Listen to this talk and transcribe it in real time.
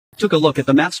took a look at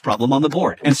the maths problem on the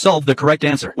board, and solved the correct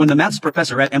answer. When the maths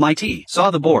professor at MIT saw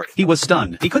the board, he was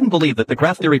stunned. He couldn't believe that the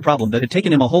graph theory problem that had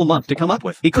taken him a whole month to come up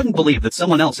with. He couldn't believe that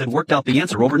someone else had worked out the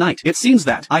answer overnight. It seems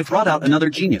that I've brought out another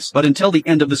genius. But until the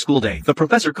end of the school day, the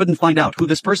professor couldn't find out who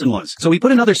this person was. So he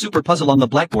put another super puzzle on the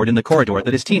blackboard in the corridor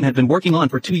that his team had been working on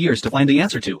for 2 years to find the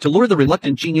answer to lure the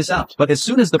reluctant genius out. But as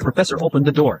soon as the professor opened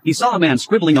the door, he saw a man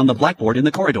scribbling on the blackboard in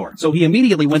the corridor. So he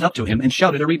immediately went up to him and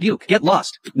shouted a rebuke. "Get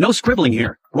lost. No scribbling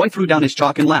here." Roy threw down his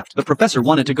chalk and laughed. The professor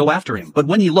wanted to go after him, but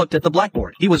when he looked at the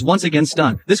blackboard, he was once again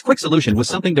stunned. This quick solution was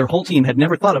something their whole team had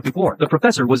never thought of before. The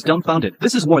professor was dumbfounded.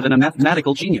 This is more than a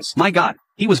mathematical genius. My God.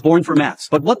 He was born for maths.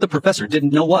 But what the professor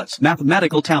didn't know was,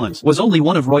 mathematical talents was only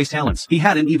one of Roy's talents. He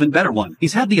had an even better one.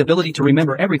 He's had the ability to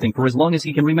remember everything for as long as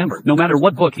he can remember, no matter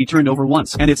what book he turned over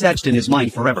once, and it's etched in his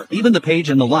mind forever. Even the page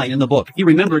and the line in the book, he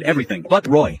remembered everything. But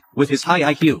Roy, with his high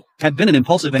IQ, had been an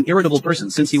impulsive and irritable person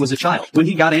since he was a child. When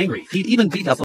he got angry, he'd even beat up